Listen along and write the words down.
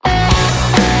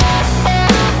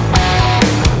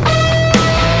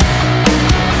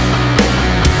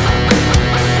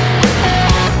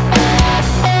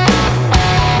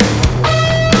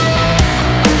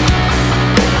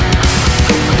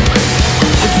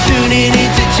tuning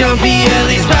into Jumpy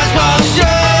Ellie's basketball show,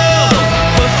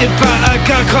 hosted by a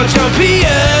guy called Jumpy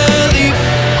Ellie.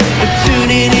 I'm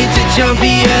tuning into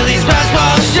Jumpy Ellie's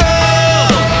basketball show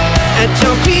at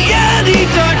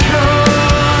jumpyellie.com.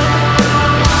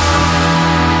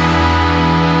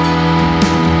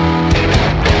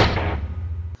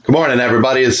 Good morning,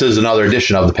 everybody. This is another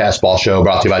edition of the Passball Show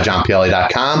brought to you by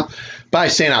JohnPLA.com, by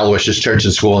St. Aloysius Church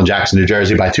and School in Jackson, New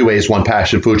Jersey, by Two Ways, One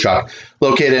Passion Food Truck,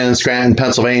 located in Scranton,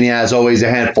 Pennsylvania. As always, a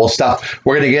handful of stuff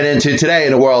we're going to get into today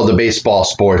in the world of baseball,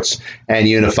 sports, and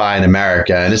unifying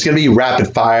America. And it's going to be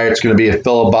rapid fire. It's going to be a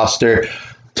filibuster.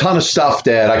 Ton of stuff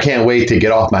that I can't wait to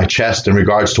get off my chest in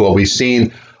regards to what we've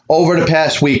seen over the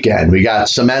past weekend. We got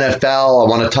some NFL. I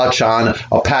want to touch on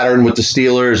a pattern with the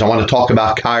Steelers. I want to talk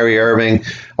about Kyrie Irving.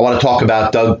 I want to talk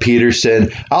about Doug Peterson.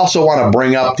 I also want to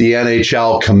bring up the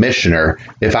NHL commissioner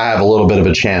if I have a little bit of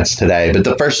a chance today. But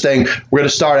the first thing, we're going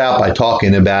to start out by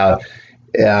talking about,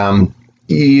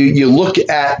 you look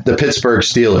at the Pittsburgh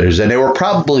Steelers, and they were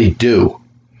probably due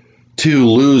to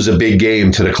lose a big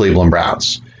game to the Cleveland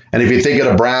Browns. And if you think of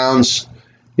the Browns,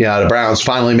 the Browns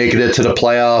finally making it to the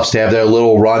playoffs. They have their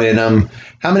little run in them.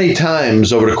 How many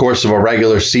times over the course of a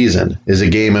regular season is a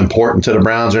game important to the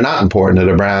Browns or not important to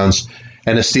the Browns,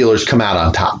 and the Steelers come out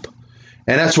on top?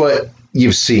 And that's what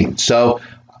you've seen. So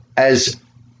as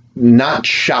not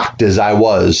shocked as I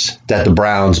was that the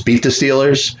Browns beat the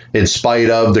Steelers in spite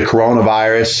of the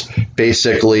coronavirus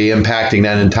basically impacting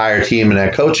that entire team and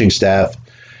that coaching staff,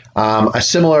 I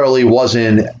similarly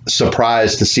wasn't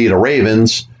surprised to see the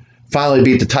Ravens finally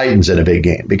beat the Titans in a big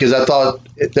game, because I thought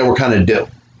they were kind of due.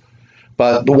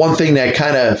 But the one thing that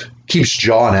kind of keeps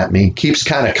jawing at me, keeps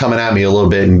kind of coming at me a little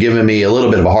bit and giving me a little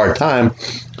bit of a hard time,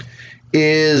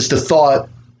 is the thought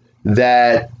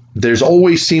that there's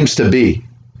always seems to be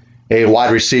a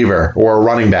wide receiver or a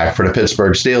running back for the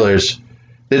Pittsburgh Steelers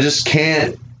that just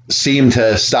can't seem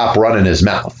to stop running his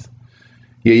mouth.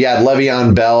 You had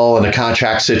Le'Veon Bell in a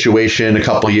contract situation a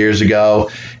couple years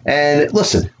ago. And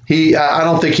listen, I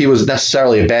don't think he was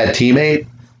necessarily a bad teammate.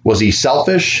 Was he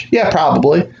selfish? Yeah,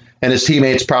 probably. And his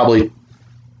teammates probably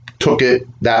took it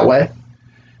that way.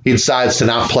 He decides to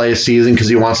not play a season because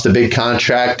he wants the big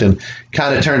contract and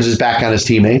kind of turns his back on his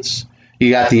teammates.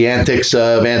 You got the antics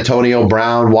of Antonio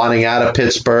Brown wanting out of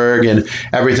Pittsburgh and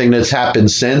everything that's happened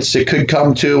since. It could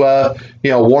come to a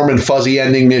warm and fuzzy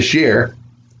ending this year,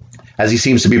 as he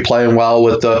seems to be playing well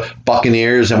with the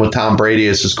Buccaneers and with Tom Brady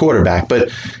as his quarterback.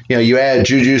 But, you add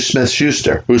Juju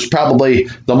Smith-Schuster, who's probably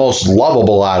the most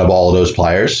lovable out of all of those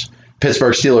players.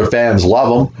 Pittsburgh Steelers fans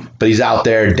love him, but he's out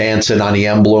there dancing on the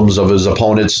emblems of his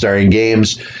opponents during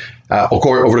games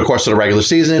over the course of the regular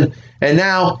season. And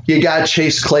now you got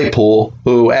Chase Claypool,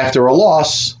 who, after a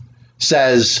loss,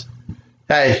 says,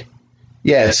 hey,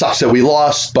 yeah, it sucks that we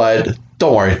lost, but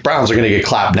don't worry, Browns are going to get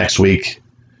clapped next week.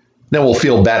 Then we'll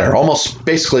feel better. Almost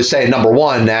basically saying, number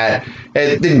one, that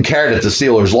it didn't care that the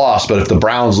Steelers lost, but if the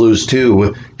Browns lose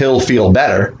too, he'll feel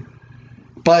better.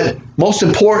 But most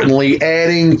importantly,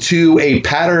 adding to a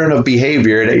pattern of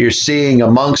behavior that you're seeing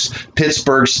amongst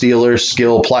Pittsburgh Steelers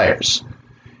skill players.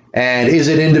 And is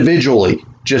it individually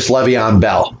just Le'Veon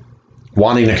Bell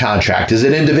wanting a contract? Is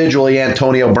it individually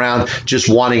Antonio Brown just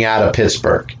wanting out of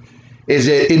Pittsburgh? Is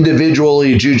it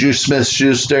individually Juju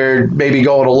Smith-Schuster maybe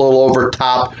going a little over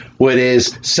top with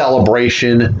his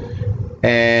celebration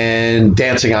and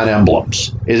dancing on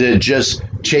emblems? Is it just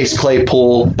Chase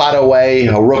Claypool, by the way,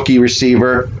 a rookie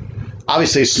receiver,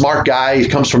 obviously a smart guy, he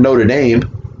comes from Notre Dame,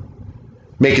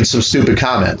 making some stupid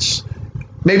comments?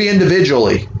 Maybe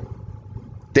individually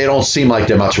they don't seem like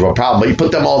they're much of a problem, but you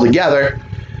put them all together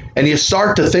and you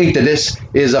start to think that this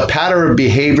is a pattern of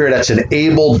behavior that's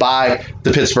enabled by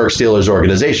the Pittsburgh Steelers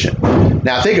organization.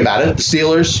 Now think about it. The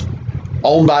Steelers,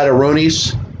 owned by the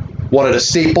Rooneys, one of the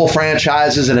staple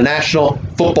franchises in the National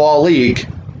Football League,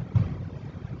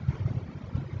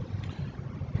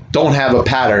 don't have a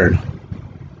pattern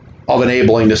of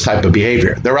enabling this type of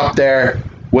behavior. They're up there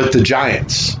with the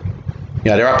Giants.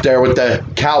 They're up there with the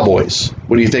Cowboys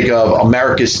when you think of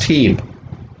America's team.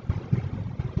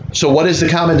 So what is the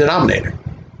common denominator?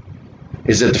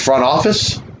 Is it the front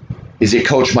office? Is it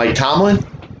Coach Mike Tomlin?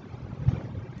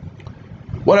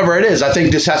 Whatever it is, I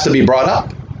think this has to be brought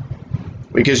up,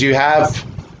 because you have,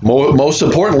 most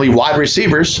importantly, wide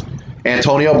receivers,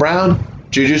 Antonio Brown,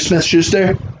 Juju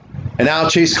Smith-Schuster, and now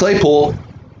Chase Claypool,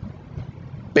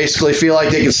 basically feel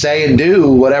like they can say and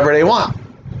do whatever they want,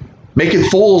 making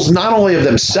fools not only of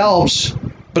themselves,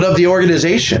 but of the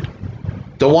organization,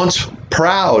 the once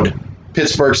proud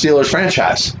Pittsburgh Steelers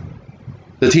franchise,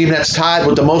 the team that's tied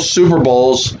with the most Super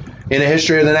Bowls in the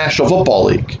history of the National Football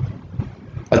League,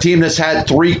 a team that's had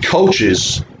 3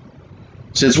 coaches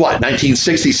since what,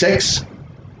 1966?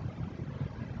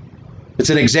 It's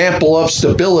an example of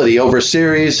stability over a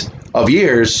series of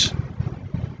years,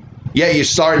 yet you're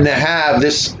starting to have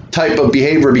this type of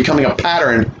behavior becoming a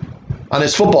pattern on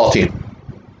his football team.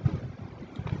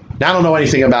 Now, I don't know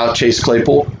anything about Chase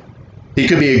Claypool. He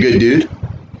could be a good dude.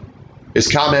 His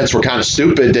comments were kind of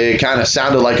stupid. They kind of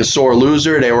sounded like a sore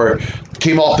loser.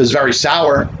 Came off as very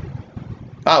sour.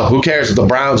 Oh, who cares if the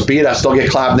Browns beat us? They'll get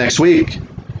clapped next week.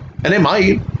 And they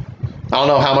might. I don't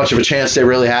know how much of a chance they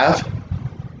really have.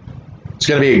 It's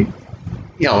going to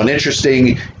be, an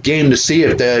interesting game to see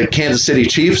if the Kansas City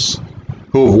Chiefs,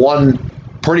 who have won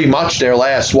pretty much their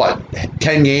last,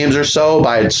 10 games or so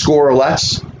by a score or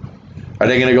less, are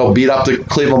they going to go beat up the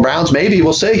Cleveland Browns? Maybe.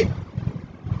 We'll see.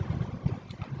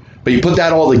 But you put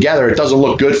that all together, it doesn't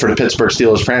look good for the Pittsburgh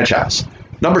Steelers franchise.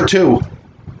 Number 2,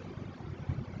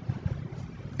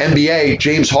 NBA,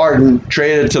 James Harden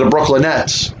traded to the Brooklyn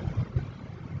Nets.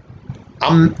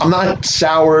 I'm not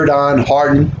soured on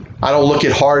Harden. I don't look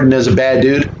at Harden as a bad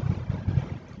dude.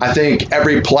 I think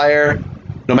every player,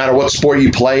 no matter what sport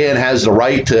you play in, has the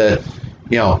right to,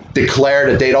 declare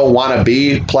that they don't want to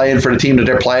be playing for the team that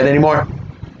they're playing anymore.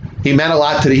 He meant a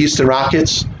lot to the Houston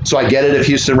Rockets, so I get it if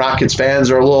Houston Rockets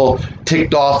fans are a little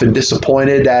ticked off and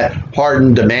disappointed that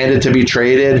Harden demanded to be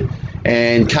traded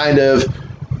and kind of,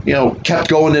 kept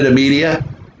going to the media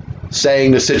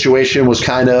saying the situation was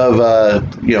kind of,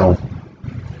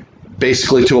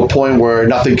 basically to a point where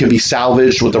nothing could be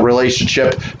salvaged with the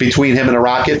relationship between him and the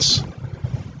Rockets.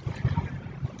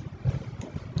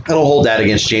 I don't hold that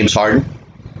against James Harden.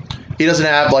 He doesn't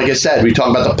have, like I said, we talk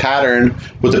about the pattern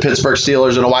with the Pittsburgh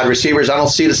Steelers and the wide receivers. I don't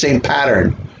see the same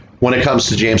pattern when it comes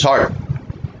to James Harden.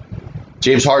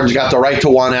 James Harden's got the right to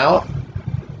want out.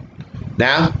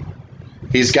 Now,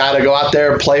 he's got to go out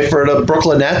there and play for the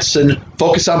Brooklyn Nets and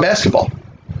focus on basketball.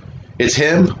 It's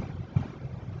him,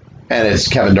 and it's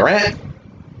Kevin Durant,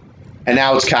 and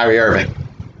now it's Kyrie Irving.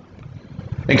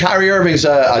 And Kyrie Irving's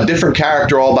a different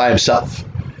character all by himself.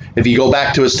 If you go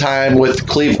back to his time with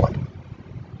Cleveland,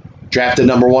 drafted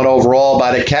number 1 overall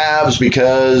by the Cavs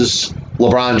because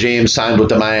LeBron James signed with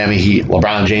the Miami Heat.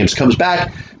 LeBron James comes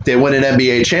back. They win an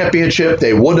NBA championship.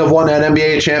 They wouldn't have won that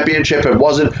NBA championship if it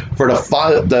wasn't for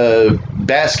the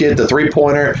basket, the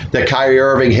three-pointer that Kyrie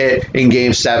Irving hit in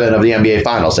Game 7 of the NBA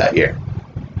Finals that year.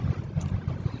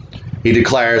 He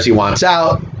declares he wants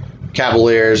out.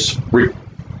 Cavaliers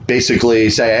basically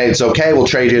say, hey, it's okay. We'll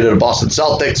trade you to the Boston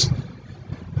Celtics.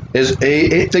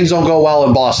 Things don't go well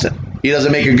in Boston. He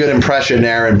doesn't make a good impression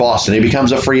there in Boston. He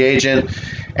becomes a free agent,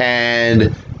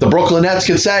 and the Brooklyn Nets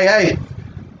could say, hey,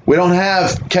 we don't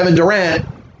have Kevin Durant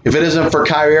if it isn't for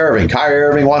Kyrie Irving. Kyrie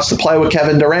Irving wants to play with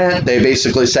Kevin Durant. They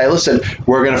basically say, listen,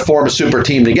 we're going to form a super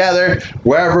team together.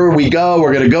 Wherever we go,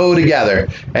 we're going to go together.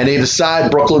 And they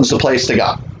decide Brooklyn's the place to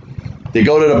go. They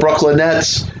go to the Brooklyn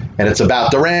Nets, and it's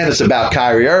about Durant, it's about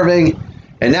Kyrie Irving.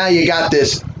 And now you got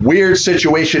this weird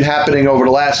situation happening over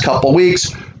the last couple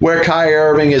weeks where Kyrie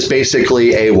Irving is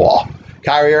basically AWOL.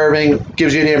 Kyrie Irving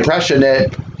gives you the impression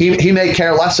that he may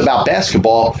care less about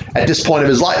basketball at this point of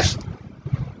his life.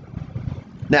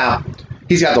 Now,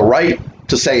 he's got the right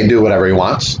to say and do whatever he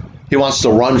wants. He wants to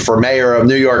run for mayor of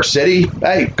New York City.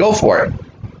 Hey, go for it.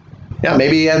 Yeah,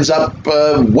 maybe he ends up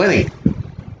winning.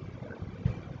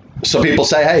 So people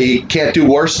say, hey, he can't do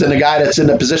worse than the guy that's in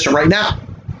the position right now.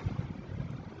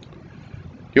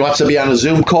 He wants to be on a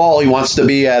Zoom call. He wants to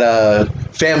be at a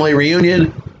family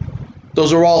reunion.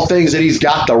 Those are all things that he's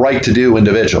got the right to do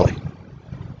individually.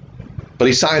 But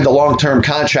he signed a long-term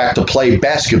contract to play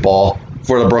basketball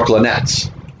for the Brooklyn Nets.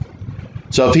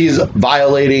 So if he's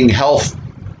violating health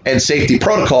and safety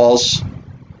protocols,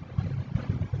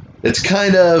 it's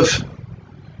kind of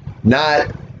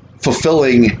not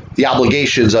fulfilling the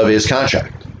obligations of his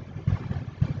contract.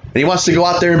 And he wants to go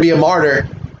out there and be a martyr.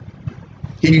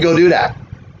 He can go do that.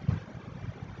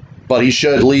 But he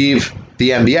should leave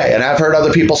the NBA. And I've heard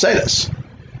other people say this.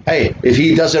 Hey, if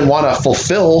he doesn't want to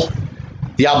fulfill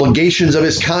the obligations of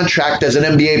his contract as an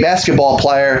NBA basketball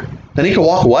player, then he can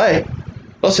walk away.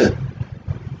 Listen,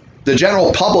 the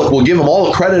general public will give him all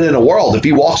the credit in the world if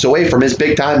he walks away from his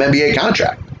big-time NBA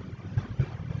contract.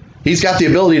 He's got the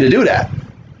ability to do that.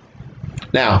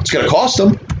 Now, it's going to cost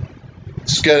him.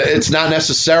 It's not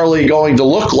necessarily going to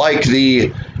look like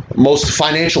the most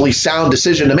financially sound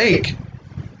decision to make.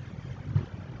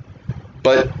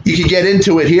 But you could get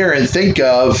into it here and think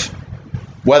of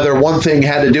whether one thing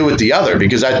had to do with the other,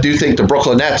 because I do think the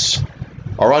Brooklyn Nets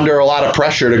are under a lot of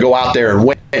pressure to go out there and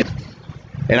win.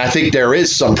 And I think there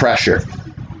is some pressure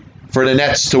for the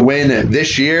Nets to win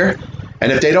this year.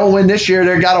 And if they don't win this year,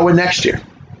 they've got to win next year.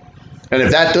 And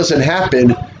if that doesn't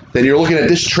happen, then you're looking at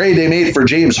this trade they made for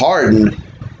James Harden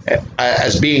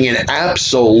as being an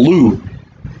absolute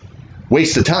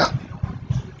waste of time.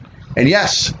 And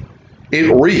yes,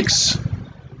 it reeks.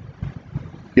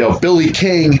 Billy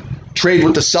King trade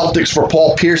with the Celtics for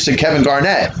Paul Pierce and Kevin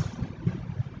Garnett.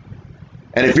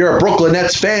 And if you're a Brooklyn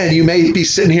Nets fan, you may be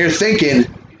sitting here thinking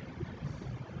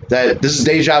that this is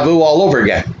deja vu all over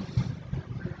again.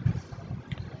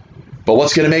 But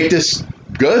what's going to make this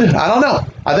good? I don't know.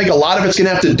 I think a lot of it's going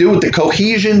to have to do with the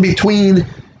cohesion between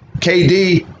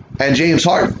KD and James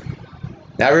Harden.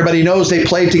 Now, everybody knows they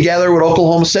played together with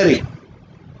Oklahoma City.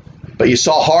 But you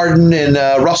saw Harden and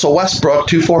Russell Westbrook,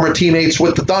 two former teammates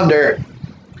with the Thunder,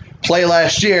 play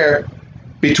last year.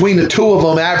 Between the two of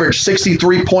them, averaged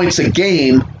 63 points a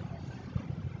game.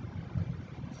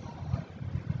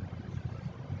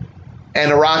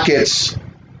 And the Rockets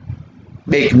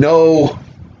make no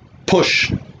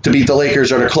push to beat the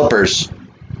Lakers or the Clippers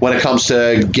when it comes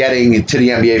to getting to the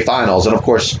NBA Finals. And, of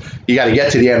course, you got to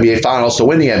get to the NBA Finals to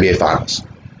win the NBA Finals.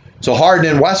 So Harden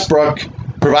and Westbrook,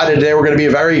 provided they were going to be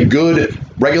a very good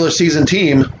regular season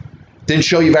team, didn't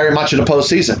show you very much in the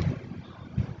postseason.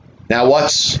 Now,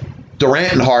 what's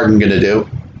Durant and Harden going to do?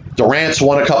 Durant's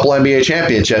won a couple NBA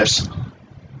championships.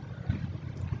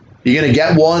 You going to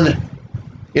get one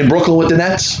in Brooklyn with the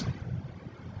Nets?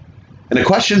 And the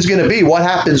question's going to be, what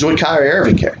happens with Kyrie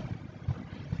Irving here?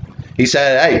 He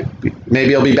said, hey, maybe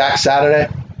he'll be back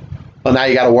Saturday. Well, now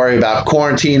you got to worry about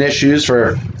quarantine issues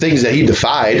for things that he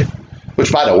defied,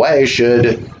 which, by the way,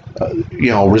 should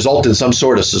result in some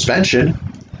sort of suspension,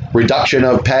 reduction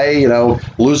of pay,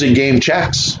 losing game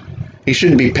checks. He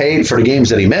shouldn't be paid for the games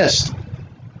that he missed.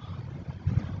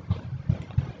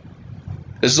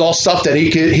 This is all stuff that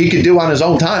he could do on his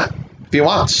own time if he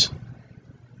wants.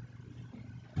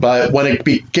 But when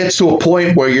it gets to a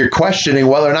point where you're questioning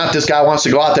whether or not this guy wants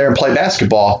to go out there and play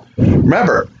basketball,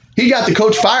 remember, he got the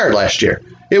coach fired last year.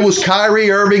 It was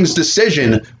Kyrie Irving's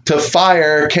decision to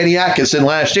fire Kenny Atkinson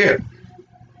last year.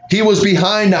 He was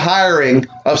behind the hiring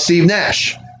of Steve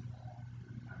Nash.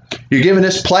 You're giving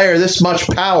this player this much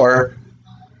power,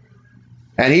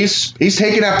 and he's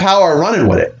taking that power and running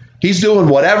with it. He's doing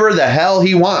whatever the hell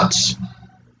he wants.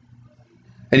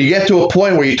 And you get to a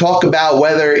point where you talk about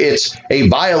whether it's a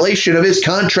violation of his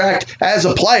contract as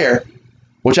a player,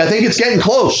 which I think it's getting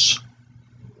close.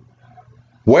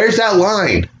 Where's that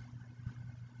line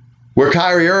where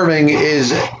Kyrie Irving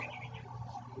is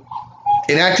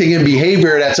enacting in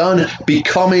behavior that's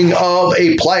unbecoming of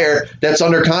a player that's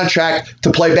under contract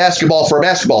to play basketball for a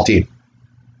basketball team?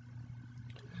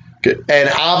 And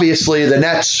obviously the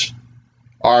Nets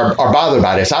are bothered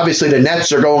by this. Obviously the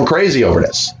Nets are going crazy over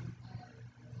this.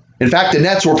 In fact, the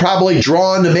Nets were probably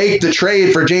drawn to make the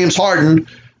trade for James Harden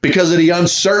because of the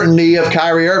uncertainty of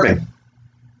Kyrie Irving.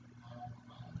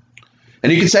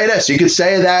 And you could say this. You could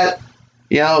say that,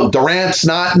 Durant's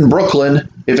not in Brooklyn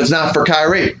if it's not for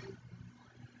Kyrie.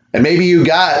 And maybe you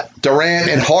got Durant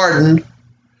and Harden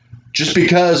just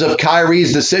because of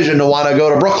Kyrie's decision to want to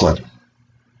go to Brooklyn.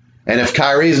 And if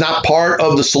Kyrie's not part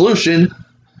of the solution,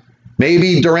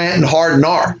 maybe Durant and Harden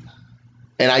are.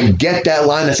 And I get that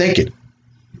line of thinking.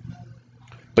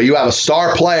 But you have a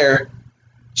star player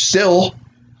still,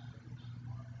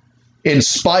 in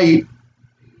spite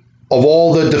of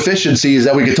all the deficiencies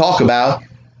that we could talk about.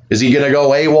 Is he going to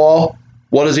go AWOL?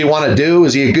 What does he want to do?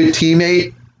 Is he a good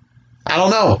teammate? I don't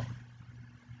know.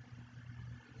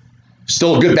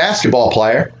 Still a good basketball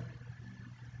player.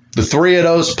 The three of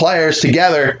those players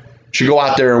together should go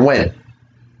out there and win.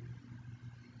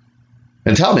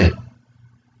 And tell me,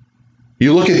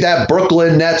 you look at that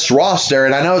Brooklyn Nets roster,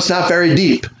 and I know it's not very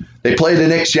deep. They played the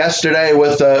Knicks yesterday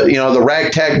with the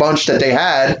ragtag bunch that they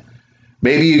had.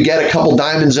 Maybe you get a couple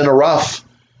diamonds in the rough.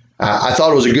 I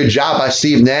thought it was a good job by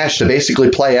Steve Nash to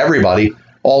basically play everybody.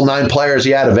 All 9 players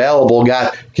he had available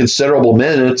got considerable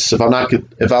minutes. If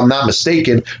I'm not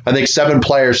mistaken, I think 7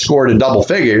 players scored in double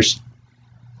figures.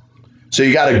 So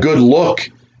you got a good look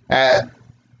at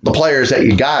the players that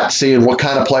you got, seeing what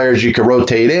kind of players you could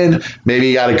rotate in. Maybe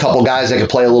you got a couple guys that can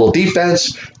play a little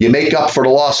defense. You make up for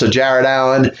the loss of Jared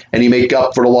Allen, and you make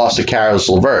up for the loss of Caris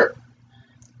LeVert.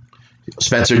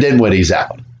 Spencer Dinwiddie's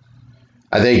out.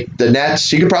 I think the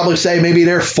Nets, you could probably say maybe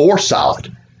they're 4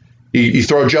 solid. You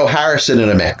throw Joe Harrison in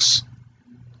a mix.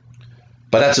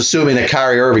 But that's assuming that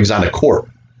Kyrie Irving's on the court.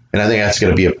 And I think that's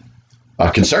going to be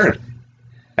a concern.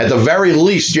 At the very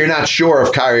least, you're not sure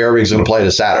if Kyrie Irving's going to play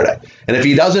this Saturday. And if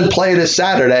he doesn't play this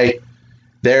Saturday,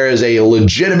 there is a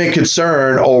legitimate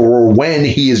concern over when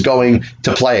he is going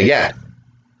to play again.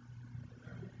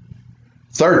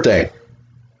 Third thing,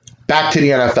 back to the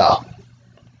NFL.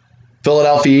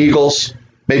 Philadelphia Eagles,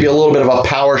 maybe a little bit of a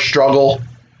power struggle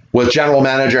with general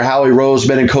manager Howie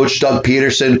Roseman and coach Doug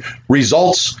Peterson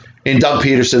results in Doug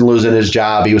Peterson losing his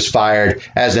job. He was fired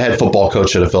as the head football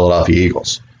coach of the Philadelphia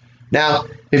Eagles. Now,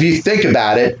 if you think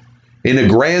about it, in the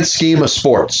grand scheme of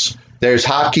sports, there's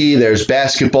hockey, there's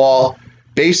basketball.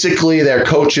 Basically, their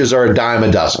coaches are a dime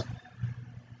a dozen.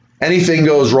 Anything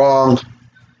goes wrong,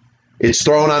 it's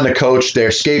thrown on the coach. They're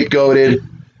scapegoated.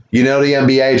 You know the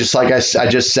NBA, just like I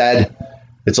just said,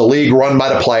 it's a league run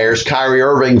by the players. Kyrie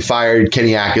Irving fired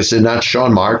Kenny Atkinson, not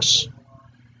Sean Marks.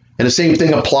 And the same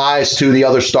thing applies to the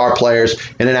other star players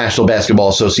in the National Basketball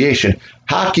Association.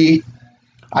 Hockey,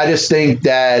 I just think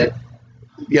that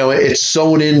it's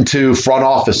sewn into front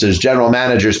offices, general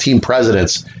managers, team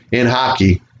presidents in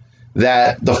hockey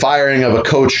that the firing of a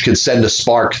coach could send a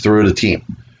spark through the team.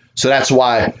 So that's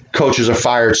why coaches are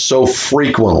fired so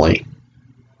frequently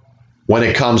when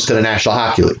it comes to the National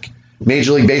Hockey League.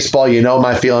 Major League Baseball, you know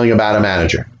my feeling about a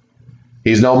manager.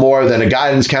 He's no more than a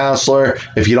guidance counselor.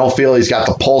 If you don't feel he's got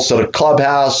the pulse of the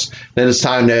clubhouse, then it's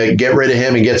time to get rid of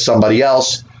him and get somebody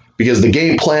else, because the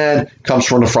game plan comes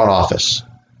from the front office.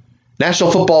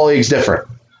 National Football League is different.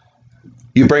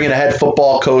 You bring in a head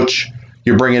football coach,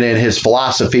 you're bringing in his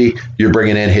philosophy, you're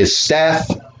bringing in his staff.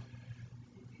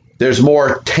 There's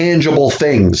more tangible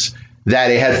things that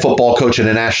a head football coach in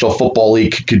the National Football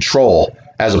League can control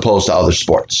as opposed to other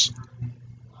sports.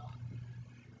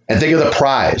 And think of the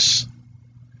prize.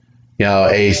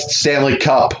 A Stanley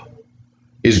Cup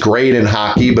is great in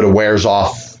hockey, but it wears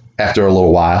off after a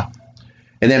little while.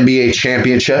 An NBA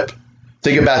championship.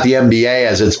 Think about the NBA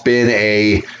as it's been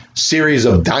a series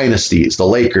of dynasties. The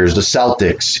Lakers, the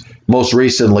Celtics, most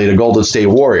recently the Golden State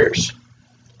Warriors.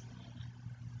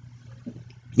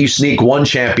 You sneak one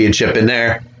championship in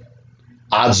there,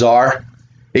 odds are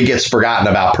it gets forgotten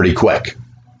about pretty quick.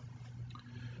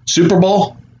 Super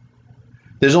Bowl,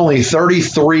 there's only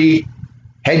 33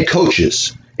 head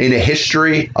coaches in the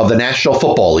history of the National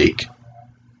Football League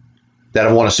that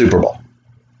have won a Super Bowl.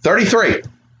 33.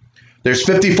 There's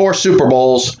 54 Super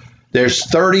Bowls. There's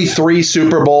 33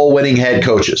 Super Bowl winning head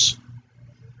coaches.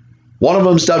 One of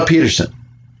them's Doug Peterson.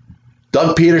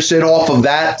 Doug Peterson, off of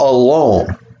that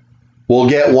alone, will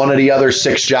get one of the other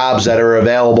 6 jobs that are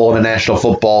available in the National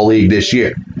Football League this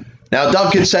year. Now,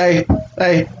 Doug could say,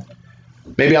 hey,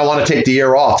 maybe I want to take the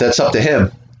year off. That's up to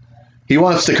him. He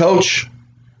wants to coach.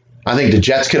 I think the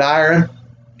Jets could hire him.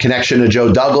 Connection to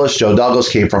Joe Douglas. Joe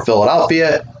Douglas came from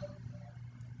Philadelphia.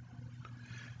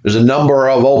 There's a number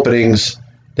of openings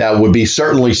that would be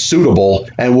certainly suitable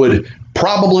and wouldn't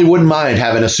mind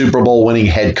having a Super Bowl winning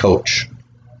head coach.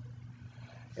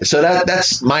 So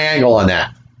that's my angle on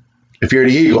that. If you're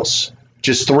the Eagles,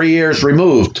 just 3 years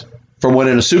removed from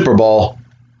winning a Super Bowl,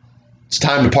 it's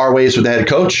time to part ways with the head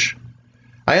coach.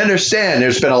 I understand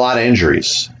there's been a lot of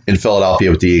injuries in Philadelphia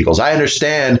with the Eagles. I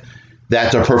understand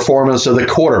that the performance of the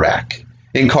quarterback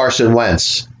in Carson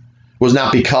Wentz was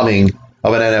not becoming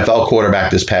of an NFL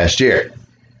quarterback this past year.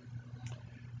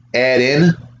 Add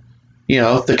in,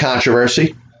 the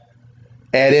controversy.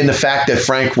 Add in the fact that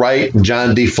Frank Wright and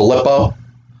John DeFilippo,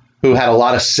 who had a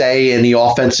lot of say in the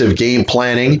offensive game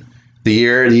planning the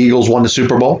year the Eagles won the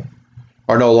Super Bowl,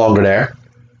 are no longer there.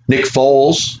 Nick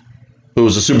Foles, who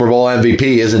was a Super Bowl MVP,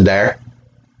 isn't there.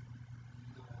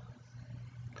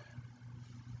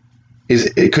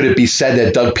 Could it be said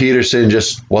that Doug Peterson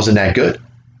just wasn't that good?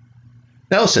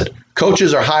 Now listen,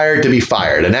 coaches are hired to be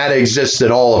fired, and that exists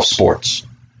in all of sports.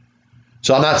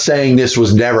 So I'm not saying this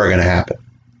was never going to happen.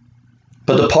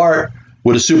 But the part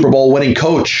with a Super Bowl winning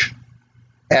coach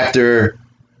after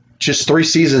just 3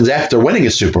 seasons after winning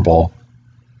a Super Bowl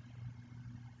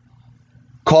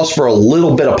calls for a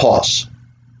little bit of pause.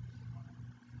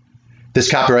 This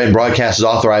copyright and broadcast is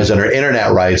authorized under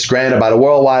internet rights granted by the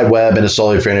World Wide Web and is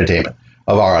solely for entertainment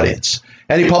of our audience.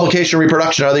 Any publication,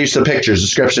 reproduction, or other use of pictures,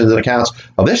 descriptions, and accounts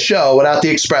of this show without the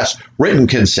express written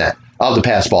consent of the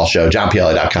Passball Show,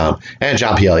 JohnPielli.com, and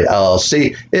John Pielli,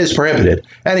 LLC, is prohibited.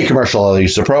 Any commercial other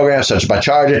use of programs, such as by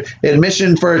charging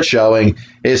admission for its showing,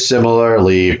 is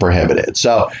similarly prohibited.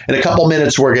 So in a couple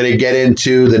minutes, we're going to get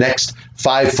into the next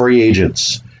 5 free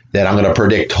agents that I'm going to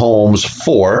predict homes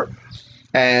for.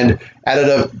 And out of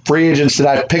the free agents that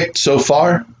I've picked so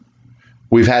far,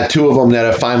 we've had 2 of them that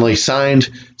have finally signed.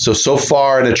 So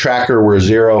far in the tracker, we're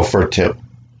 0 for 2.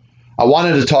 I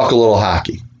wanted to talk a little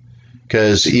hockey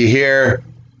because you hear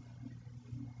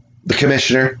the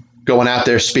commissioner going out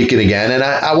there speaking again. And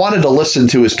I wanted to listen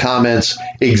to his comments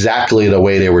exactly the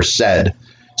way they were said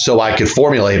so I could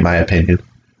formulate my opinion,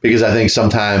 because I think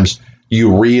sometimes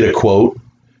you read a quote,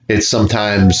 it's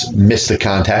sometimes miss the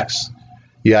context.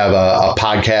 You have a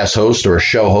podcast host or a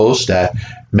show host that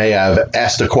may have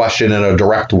asked a question in a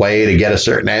direct way to get a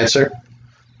certain answer.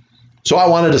 So I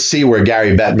wanted to see where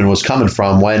Gary Bettman was coming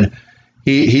from when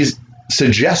he's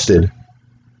suggested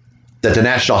that the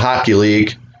National Hockey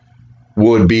League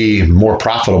would be more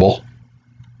profitable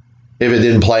if it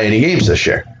didn't play any games this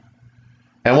year.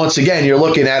 And once again, you're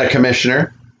looking at a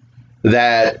commissioner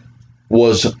that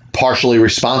was partially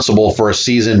responsible for a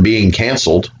season being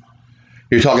canceled.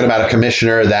 You're talking about a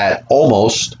commissioner that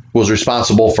almost was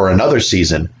responsible for another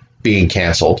season being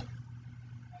canceled.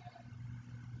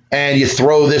 And you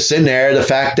throw this in there, the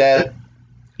fact that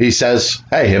he says,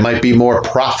 hey, it might be more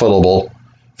profitable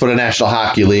for the National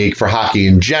Hockey League, for hockey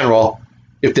in general,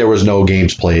 if there was no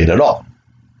games played at all.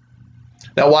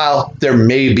 Now, while there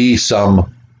may be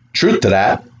some truth to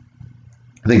that,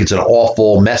 I think it's an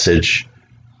awful message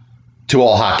to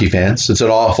all hockey fans. It's an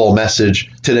awful message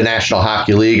to the National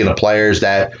Hockey League and the players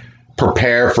that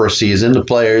prepare for a season, the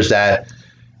players that,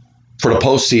 for the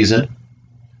postseason,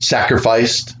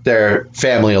 sacrificed their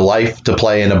family of life to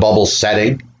play in a bubble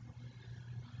setting.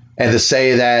 And to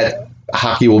say that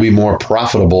hockey will be more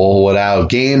profitable without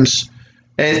games.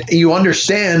 And you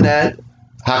understand that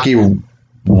hockey,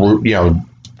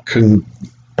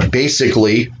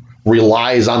 basically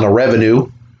relies on the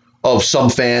revenue of some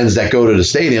fans that go to the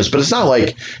stadiums, but it's not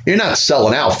like you're not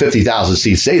selling out 50,000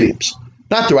 seat stadiums,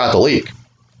 not throughout the league.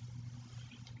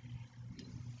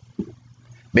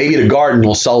 Maybe the Garden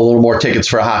will sell a little more tickets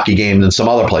for a hockey game than some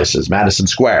other places, Madison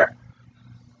Square.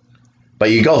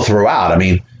 But you go throughout. I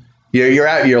mean,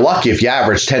 you're lucky if you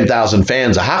average 10,000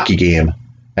 fans a hockey game,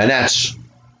 and that's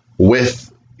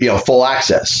with full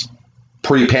access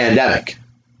pre-pandemic.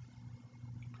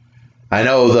 I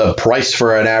know the price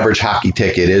for an average hockey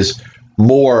ticket is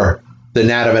more than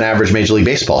that of an average Major League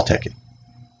Baseball ticket.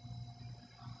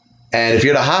 And if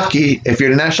you're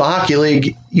the National Hockey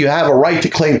League, you have a right to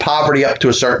claim poverty up to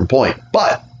a certain point.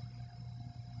 But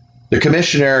the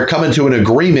commissioner coming to an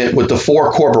agreement with the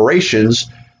four corporations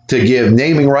to give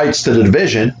naming rights to the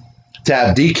division, to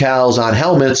have decals on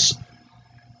helmets,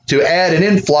 to add an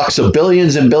influx of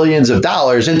billions and billions of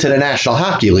dollars into the National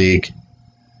Hockey League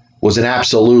was an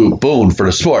absolute boon for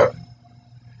the sport.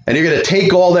 And you're going to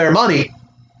take all their money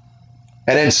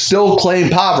and then still claim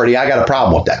poverty. I got a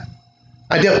problem with that.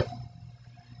 I do.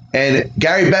 And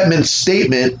Gary Bettman's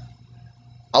statement,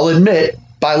 I'll admit,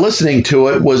 by listening to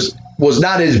it, was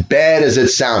not as bad as it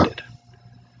sounded.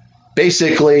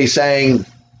 Basically saying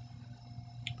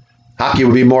hockey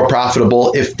would be more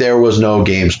profitable if there was no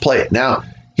games played. Now,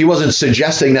 he wasn't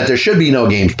suggesting that there should be no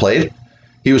games played.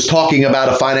 He was talking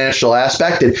about a financial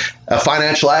aspect, and a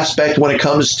financial aspect when it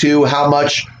comes to how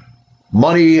much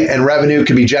money and revenue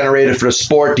can be generated for the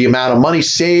sport, the amount of money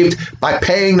saved by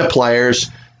paying the players,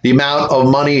 the amount of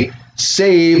money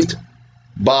saved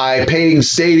by paying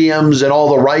stadiums and all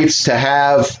the rights to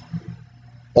have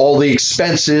all the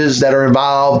expenses that are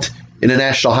involved in the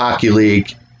National Hockey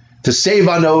League. To save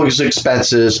on those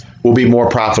expenses will be more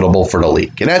profitable for the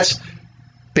league. And that's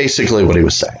basically what he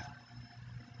was saying.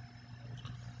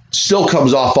 Still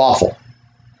comes off awful,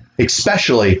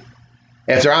 especially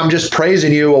after I'm just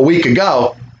praising you a week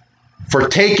ago for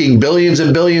taking billions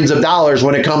and billions of dollars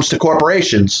when it comes to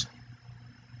corporations,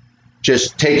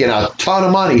 just taking a ton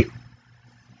of money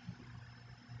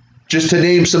just to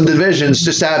name some divisions,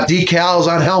 just to have decals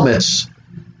on helmets.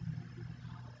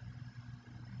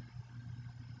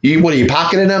 What are you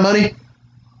pocketing that money?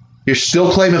 You're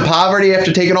still claiming poverty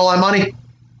after taking all that money?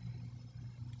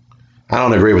 I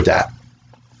don't agree with that.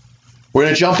 We're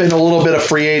going to jump into a little bit of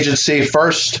free agency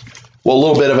first. Well, a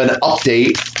little bit of an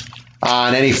update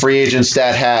on any free agents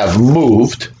that have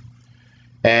moved.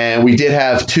 And we did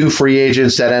have 2 free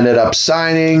agents that ended up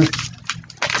signing.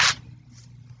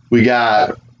 We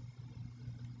got,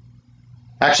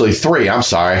 actually 3, I'm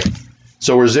sorry.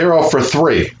 So we're 0 for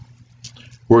 3.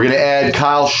 We're going to add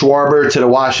Kyle Schwarber to the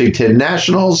Washington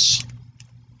Nationals.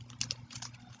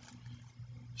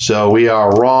 So we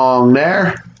are wrong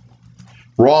there.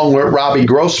 Wrong with Robbie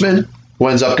Grossman, who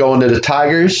ends up going to the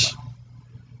Tigers,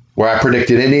 where I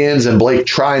predicted Indians, and Blake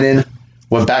Trinan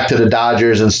went back to the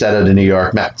Dodgers instead of the New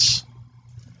York Mets.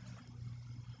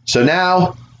 So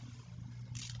now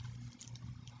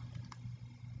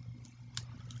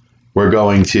we're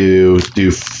going to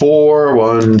do 4,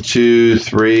 1, 2,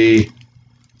 3,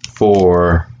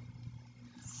 4,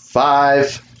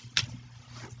 5.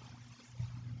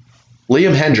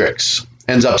 Liam Hendriks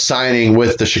ends up signing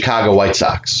with the Chicago White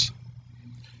Sox.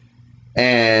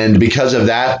 And because of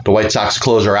that, the White Sox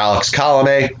closer Alex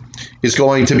Colomé is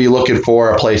going to be looking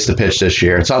for a place to pitch this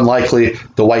year. It's unlikely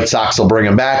the White Sox will bring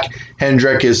him back.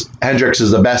 Hendriks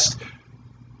is the best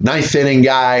ninth inning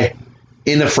guy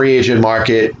in the free agent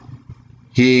market.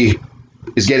 He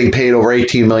is getting paid over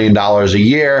 $18 million a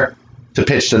year. to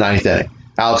pitch the ninth inning.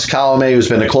 Alex Colomé, who's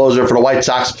been the closer for the White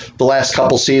Sox the last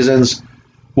couple seasons,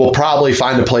 will probably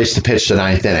find a place to pitch the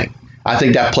ninth inning. I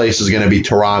think that place is going to be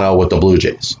Toronto with the Blue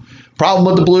Jays. Problem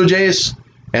with the Blue Jays,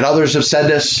 and others have said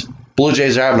this, Blue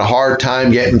Jays are having a hard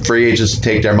time getting free agents to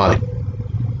take their money.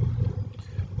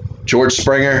 George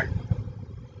Springer,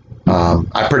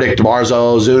 I predict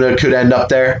Marzo Ozuna could end up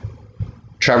there.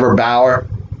 Trevor Bauer,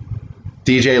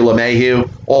 DJ LeMahieu,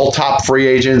 all top free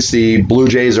agents the Blue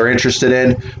Jays are interested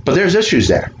in. But there's issues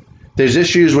there. There's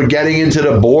issues with getting into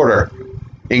the border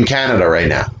in Canada right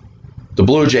now. The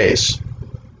Blue Jays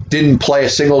didn't play a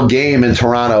single game in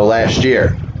Toronto last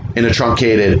year in a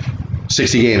truncated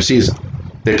 60-game season.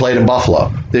 They played in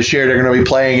Buffalo. This year they're going to be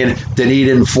playing in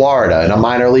Dunedin, Florida, in a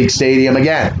minor league stadium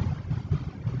again.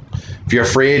 If you're a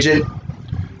free agent,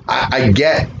 I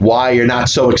get why you're not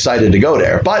so excited to go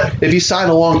there. But if you sign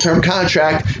a long-term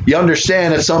contract, you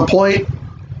understand at some point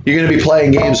you're going to be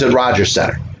playing games at Rogers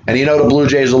Center. And you know the Blue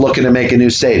Jays are looking to make a new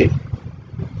stadium.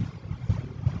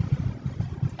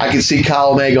 I can see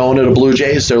Colomé going to the Blue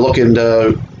Jays. They're looking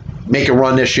to make a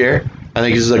run this year. I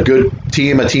think this is a good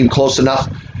team, a team close enough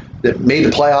that made the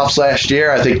playoffs last year.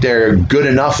 I think they're good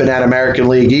enough in that American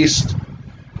League East.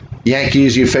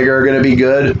 Yankees, you figure, are going to be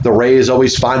good. The Rays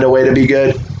always find a way to be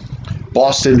good.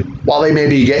 Boston, while they may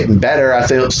be getting better, I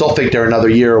still think they're another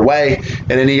year away. And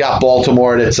then you got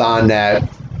Baltimore that's on that,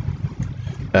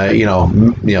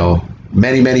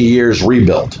 many years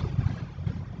rebuild.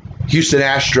 Houston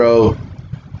Astro,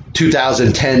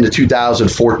 2010 to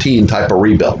 2014 type of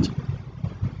rebuild.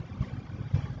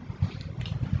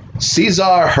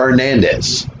 Cesar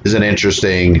Hernandez is an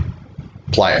interesting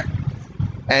player.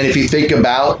 And if you think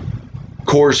about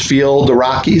Coors Field, the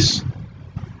Rockies,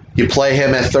 you play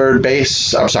him at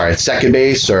second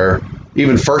base or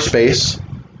even first base.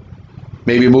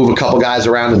 Maybe move a couple guys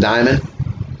around the diamond.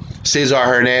 Cesar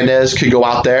Hernandez could go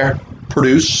out there,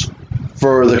 produce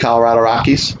for the Colorado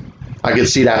Rockies. I could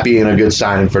see that being a good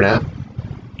signing for them.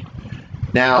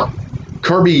 Now,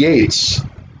 Kirby Yates.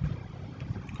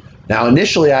 Now,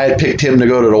 initially I had picked him to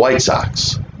go to the White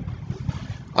Sox.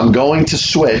 I'm going to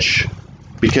switch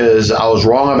because I was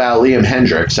wrong about Liam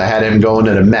Hendriks. I had him going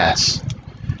to the Mets.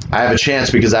 I have a chance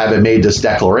because I haven't made this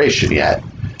declaration yet.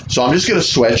 So I'm just going to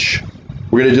switch.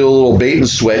 We're going to do a little bait and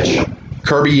switch.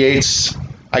 Kirby Yates,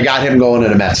 I got him going to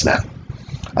the Mets now.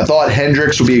 I thought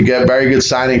Hendriks would be a very good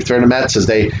signing for the Mets as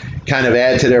they kind of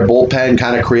add to their bullpen,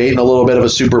 kind of creating a little bit of a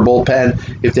super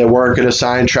bullpen. If they weren't going to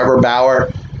sign Trevor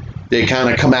Bauer, they kind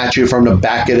of come at you from the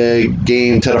back of the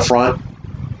game to the front.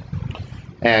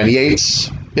 And Yates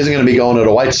isn't going to be going to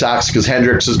the White Sox because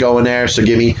Hendriks is going there, so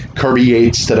give me Kirby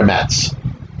Yates to the Mets.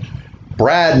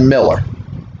 Brad Miller,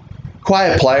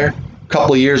 quiet player. A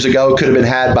couple of years ago, could have been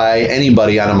had by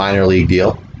anybody on a minor league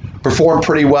deal. Performed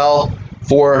pretty well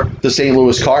for the St.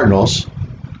 Louis Cardinals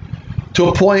to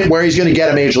a point where he's going to get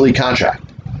a major league contract.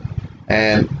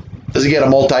 And does he get a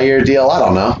multi-year deal? I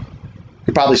don't know.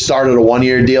 He probably started a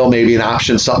one-year deal, maybe an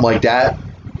option, something like that.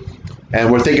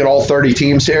 And we're thinking all 30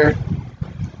 teams here.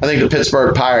 I think the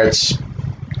Pittsburgh Pirates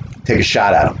take a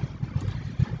shot at him.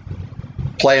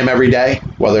 Play him every day,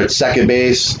 whether it's second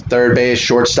base, third base,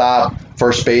 shortstop,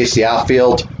 first base, the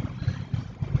outfield.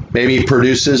 Maybe he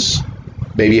produces.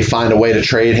 Maybe you find a way to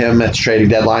trade him at the trading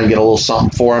deadline, get a little something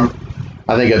for him.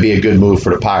 I think it'd be a good move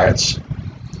for the Pirates.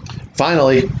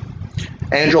 Finally,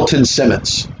 Andrelton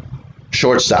Simmons,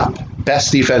 shortstop.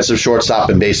 Best defensive shortstop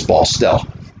in baseball still.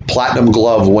 Platinum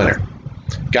Glove winner.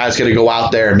 Guy's going to go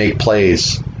out there and make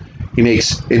plays. He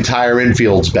makes entire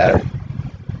infields better.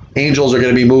 Angels are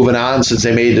going to be moving on since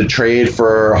they made the trade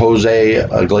for Jose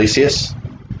Iglesias.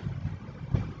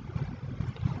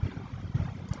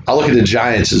 I look at the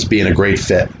Giants as being a great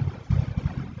fit.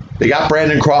 They got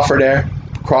Brandon Crawford there.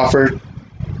 Crawford,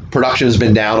 production has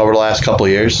been down over the last couple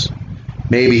of years.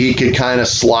 Maybe he could kind of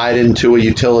slide into a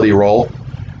utility role.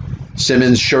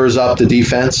 Simmons shores up the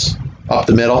defense, up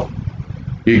the middle.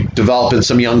 You're developing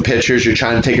some young pitchers. You're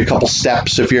trying to take a couple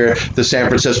steps if you're the San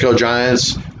Francisco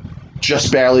Giants.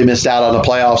 Just barely missed out on the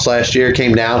playoffs last year.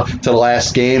 Came down to the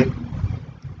last game.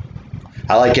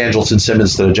 I like Andrelton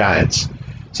Simmons to the Giants.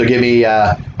 So give me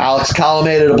Alex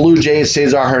Colomé to the Blue Jays,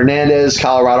 Cesar Hernandez,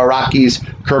 Colorado Rockies,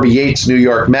 Kirby Yates, New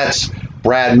York Mets,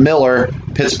 Brad Miller,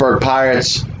 Pittsburgh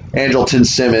Pirates, Andrelton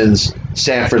Simmons,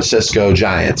 San Francisco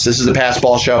Giants. This is the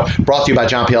Passball Show, brought to you by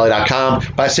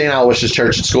JohnPielli.com, by St. Aloysius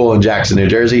Church and School in Jackson, New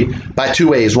Jersey, by Two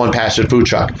Ways, One Passion Food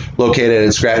Truck, located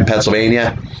in Scranton,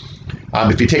 Pennsylvania.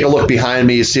 If you take a look behind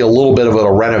me, you see a little bit of a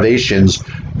renovations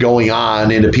going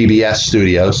on in the PBS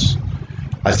studios.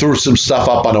 I threw some stuff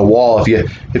up on the wall.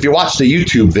 If you watch the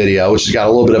YouTube video, which has got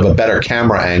a little bit of a better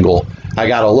camera angle, I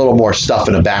got a little more stuff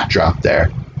in the backdrop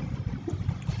there.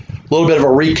 A little bit of a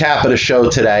recap of the show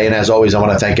today, and as always, I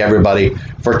want to thank everybody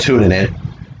for tuning in.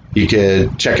 You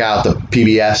could check out the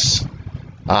PBS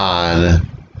on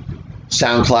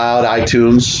SoundCloud,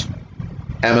 iTunes,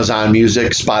 Amazon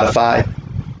Music, Spotify,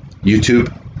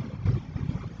 YouTube.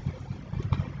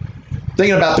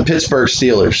 Thinking about the Pittsburgh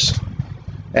Steelers,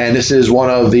 and this is one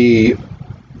of the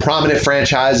prominent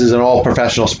franchises in all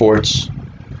professional sports.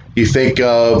 You think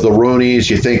of the Rooneys,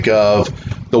 you think of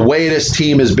the way this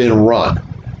team has been run,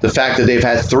 the fact that they've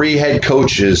had 3 head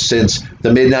coaches since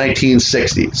the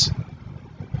mid-1960s.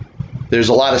 There's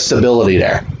a lot of stability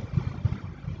there.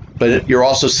 But you're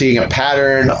also seeing a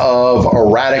pattern of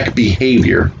erratic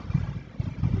behavior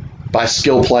by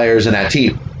skill players in that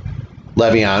team.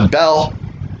 Le'Veon Bell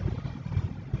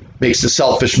makes the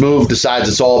selfish move, decides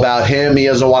it's all about him. He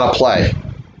doesn't want to play.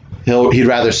 He'd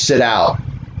rather sit out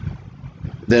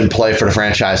than play for the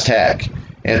franchise tag.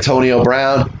 Antonio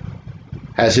Brown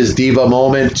has his diva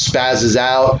moment, spazzes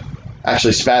out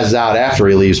after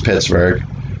he leaves Pittsburgh,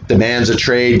 demands a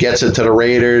trade, gets into the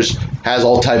Raiders, has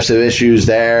all types of issues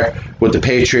there with the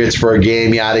Patriots for a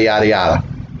game, yada, yada, yada.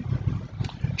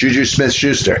 Juju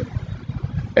Smith-Schuster,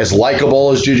 as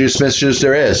likable as Juju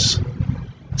Smith-Schuster is,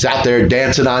 he's out there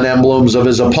dancing on emblems of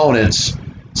his opponents.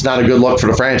 It's not a good look for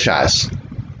the franchise.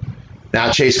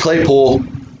 Now Chase Claypool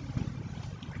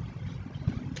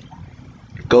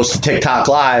goes to TikTok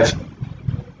Live.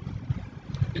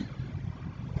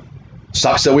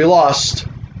 Sucks that we lost.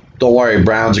 Don't worry,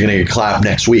 Browns are going to get clapped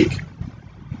next week.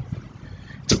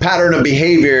 It's a pattern of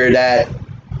behavior that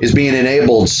is being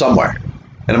enabled somewhere.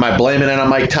 And am I blaming it on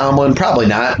Mike Tomlin? Probably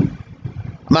not. I'm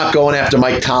not going after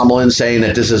Mike Tomlin saying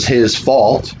that this is his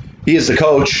fault. He is the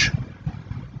coach.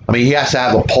 I mean, he has to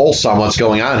have a pulse on what's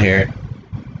going on here.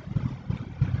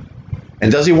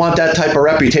 And does he want that type of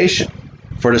reputation?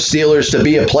 For the Steelers to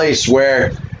be a place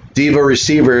where diva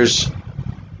receivers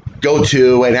go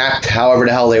to and act however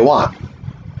the hell they want.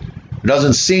 There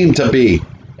doesn't seem to be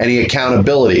any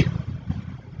accountability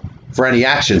for any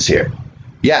actions here.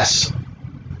 Yes,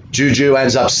 Juju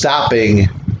ends up stopping,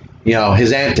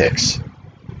 his antics.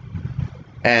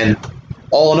 And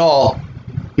all in all,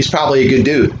 he's probably a good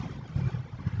dude.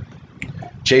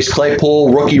 Chase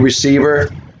Claypool, rookie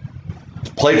receiver,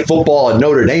 played football at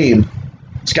Notre Dame.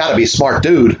 He's got to be a smart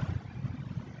dude.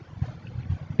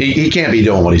 He can't be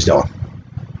doing what he's doing.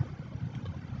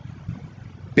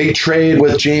 Big trade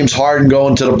with James Harden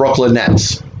going to the Brooklyn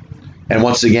Nets. And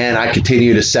once again, I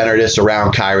continue to center this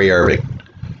around Kyrie Irving.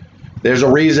 There's a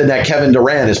reason that Kevin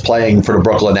Durant is playing for the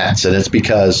Brooklyn Nets, and it's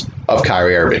because of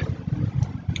Kyrie Irving.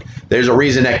 There's a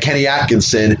reason that Kenny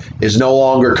Atkinson is no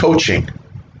longer coaching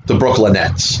the Brooklyn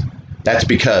Nets. That's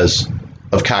because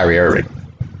of Kyrie Irving.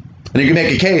 And you can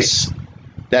make a case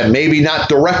that maybe not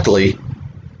directly,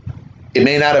 it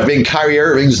may not have been Kyrie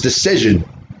Irving's decision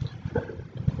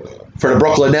for the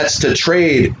Brooklyn Nets to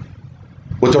trade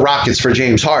with the Rockets for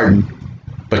James Harden,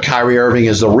 but Kyrie Irving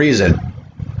is the reason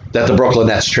that the Brooklyn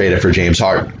Nets traded for James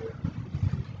Harden.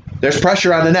 There's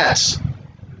pressure on the Nets.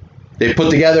 They've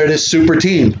put together this super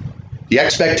team. The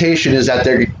expectation is that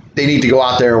they need to go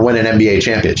out there and win an NBA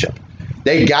championship.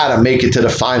 They got to make it to the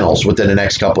finals within the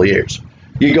next couple of years.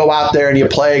 You go out there and you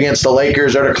play against the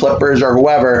Lakers or the Clippers or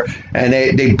whoever, and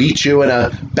they beat you in a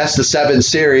best-of-7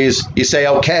 series. You say,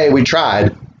 okay, we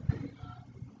tried.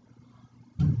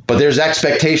 But there's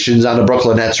expectations on the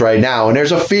Brooklyn Nets right now, and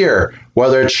there's a fear,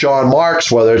 whether it's Sean Marks,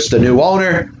 whether it's the new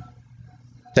owner,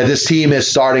 that this team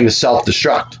is starting to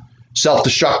self-destruct.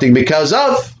 Self-destructing because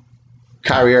of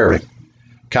Kyrie Irving.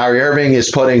 Kyrie Irving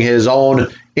is putting his own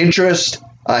interest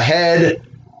ahead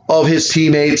of his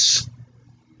teammates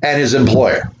and his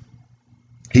employer.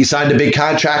 He signed a big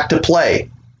contract to play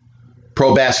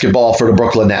pro basketball for the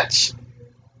Brooklyn Nets.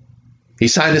 He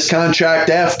signed this contract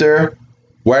after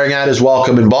wearing out his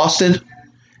welcome in Boston,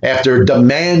 after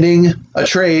demanding a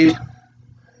trade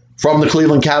from the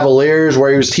Cleveland Cavaliers,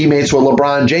 where he was teammates with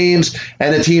LeBron James,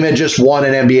 and the team had just won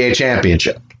an NBA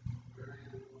championship.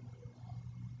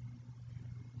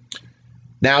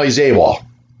 Now he's AWOL.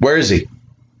 Where is he?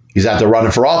 He's out there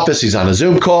running for office. He's on a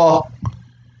Zoom call.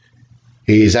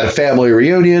 He's at a family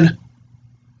reunion,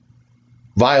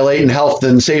 violating health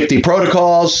and safety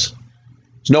protocols.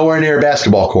 He's nowhere near a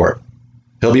basketball court.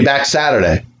 He'll be back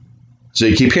Saturday. So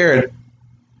you keep hearing.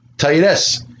 Tell you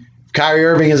this, if Kyrie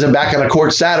Irving isn't back on the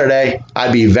court Saturday,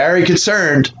 I'd be very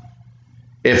concerned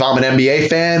if I'm an NBA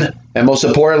fan, and most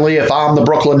importantly, if I'm the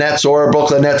Brooklyn Nets or a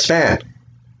Brooklyn Nets fan.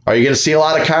 Are you going to see a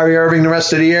lot of Kyrie Irving the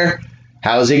rest of the year?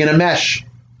 How is he going to mesh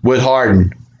with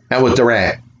Harden and with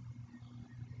Durant?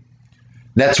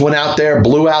 Nets went out there,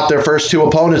 blew out their first 2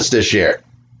 opponents this year.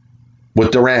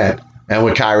 with Durant and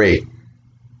with Kyrie.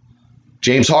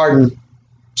 James Harden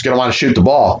is going to want to shoot the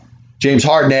ball. James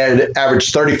Harden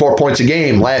averaged 34 points a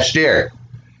game last year.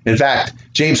 In fact,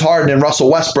 James Harden and Russell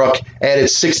Westbrook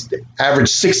averaged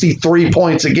 63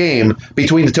 points a game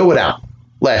between the two of them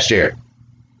last year.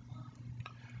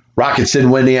 Rockets didn't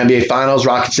win the NBA Finals.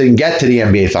 Rockets didn't get to the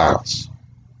NBA Finals.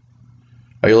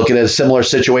 Are you looking at a similar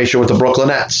situation with the Brooklyn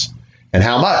Nets? And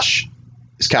how much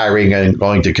is Kyrie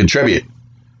going to contribute?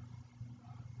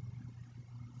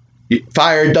 You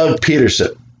fired Doug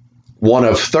Peterson, one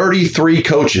of 33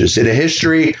 coaches in the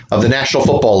history of the National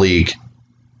Football League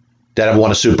that have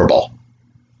won a Super Bowl.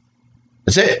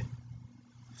 That's it.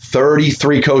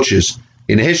 33 coaches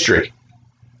in the history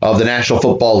of the National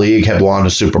Football League have won a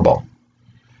Super Bowl.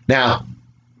 Now,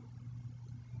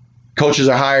 coaches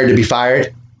are hired to be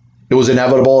fired. It was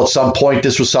inevitable at some point.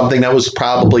 This was something that was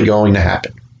probably going to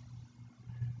happen.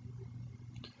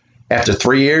 After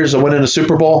 3 years of winning a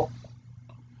Super Bowl,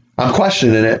 I'm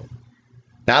questioning it.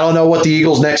 Now, I don't know what the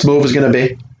Eagles' next move is going to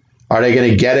be. Are they going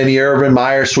to get in the Urban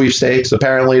Meyer sweepstakes?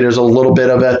 Apparently, there's a little bit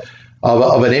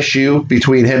of an issue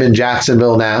between him and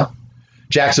Jacksonville now.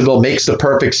 Jacksonville makes the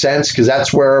perfect sense because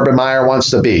that's where Urban Meyer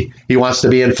wants to be. He wants to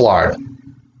be in Florida.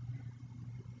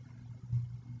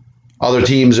 Other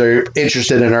teams are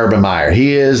interested in Urban Meyer.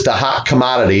 He is the hot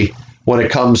commodity when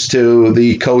it comes to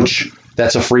the coach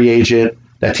that's a free agent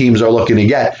that teams are looking to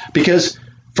get. Because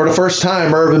for the first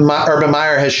time, Urban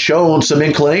Meyer has shown some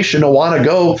inclination to want to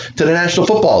go to the National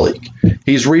Football League.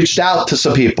 He's reached out to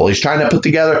some people. He's trying to put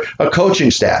together a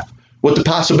coaching staff with the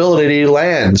possibility he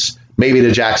lands maybe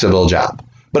the Jacksonville job.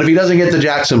 But if he doesn't get the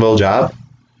Jacksonville job,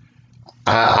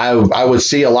 I would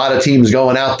see a lot of teams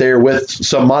going out there with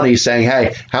some money saying,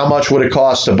 hey, how much would it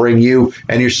cost to bring you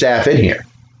and your staff in here?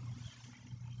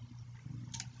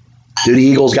 Do the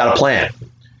Eagles got a plan?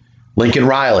 Lincoln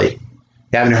Riley.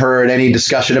 You haven't heard any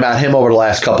discussion about him over the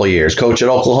last couple of years. Coach at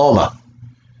Oklahoma.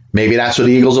 Maybe that's what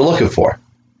the Eagles are looking for.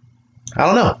 I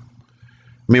don't know.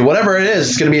 I mean, whatever it is,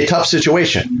 it's going to be a tough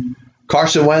situation.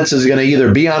 Carson Wentz is going to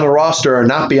either be on the roster or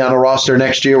not be on the roster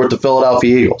next year with the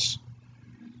Philadelphia Eagles.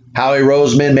 Howie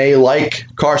Roseman may like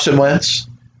Carson Wentz.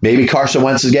 Maybe Carson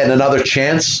Wentz is getting another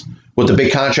chance with the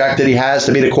big contract that he has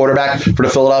to be the quarterback for the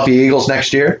Philadelphia Eagles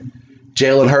next year.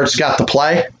 Jalen Hurts got to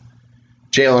play.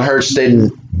 Jalen Hurts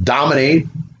didn't dominate.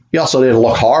 He also didn't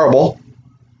look horrible.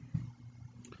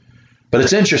 But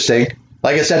it's interesting.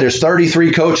 Like I said, there's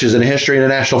 33 coaches in the history of the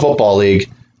National Football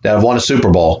League that have won a Super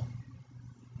Bowl.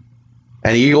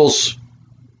 And the Eagles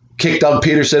kicked Doug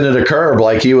Peterson to the curb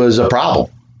like he was a problem.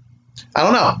 I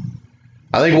don't know.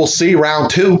 I think we'll see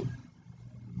round 2.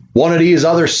 One of these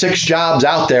other 6 jobs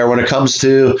out there when it comes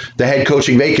to the head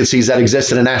coaching vacancies that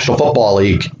exist in the National Football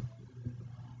League.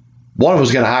 One of them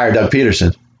is going to hire Doug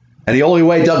Peterson. And the only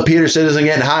way Doug Peterson isn't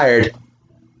getting hired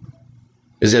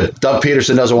is if Doug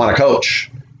Peterson doesn't want to coach.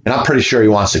 And I'm pretty sure he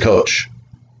wants to coach.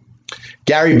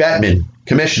 Gary Bettman,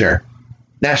 commissioner,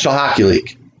 National Hockey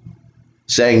League,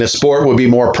 saying the sport would be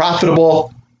more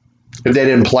profitable if they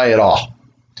didn't play at all.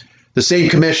 The same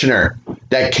commissioner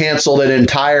that canceled an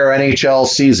entire NHL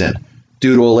season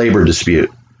due to a labor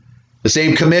dispute. The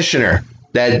same commissioner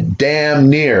that damn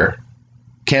near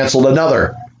canceled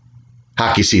another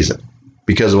hockey season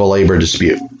because of a labor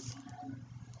dispute.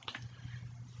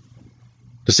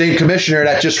 The same commissioner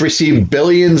that just received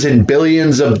billions and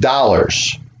billions of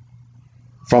dollars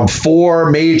from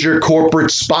 4 major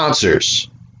corporate sponsors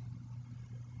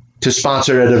to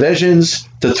sponsor the divisions,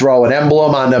 to throw an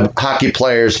emblem on the hockey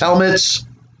players' helmets.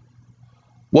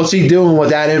 What's he doing with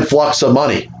that influx of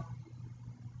money?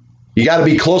 You got to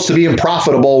be close to being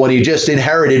profitable when he just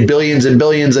inherited billions and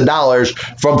billions of dollars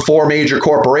from 4 major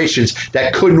corporations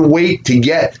that couldn't wait to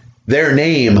get their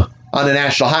name on the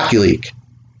National Hockey League.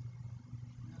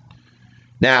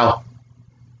 Now,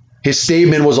 his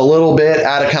statement was a little bit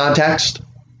out of context.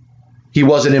 He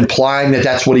wasn't implying that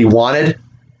that's what he wanted.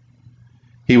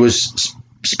 He was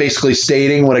basically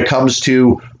stating when it comes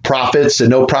to profits and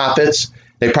no profits,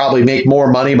 they probably make more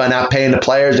money by not paying the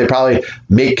players. They probably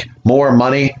make more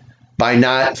money by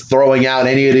not throwing out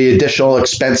any of the additional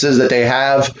expenses that they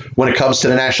have when it comes to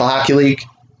the National Hockey League.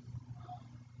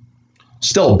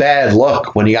 Still a bad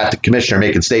look when you got the commissioner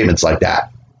making statements like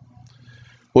that.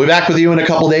 We'll be back with you in a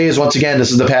couple days. Once again,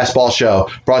 this is the Passball Show,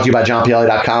 brought to you by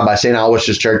JohnPielli.com, by St.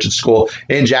 Aloysius Church and School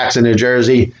in Jackson, New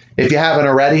Jersey. If you haven't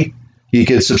already, you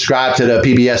can subscribe to the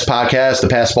PBS podcast, the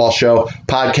Passball Show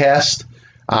podcast,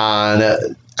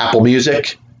 on Apple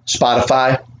Music,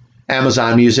 Spotify,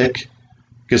 Amazon Music.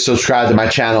 You can subscribe to my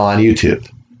channel on YouTube.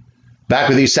 Back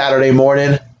with you Saturday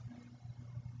morning.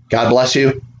 God bless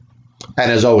you.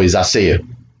 And as always, I'll see you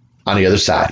on the other side.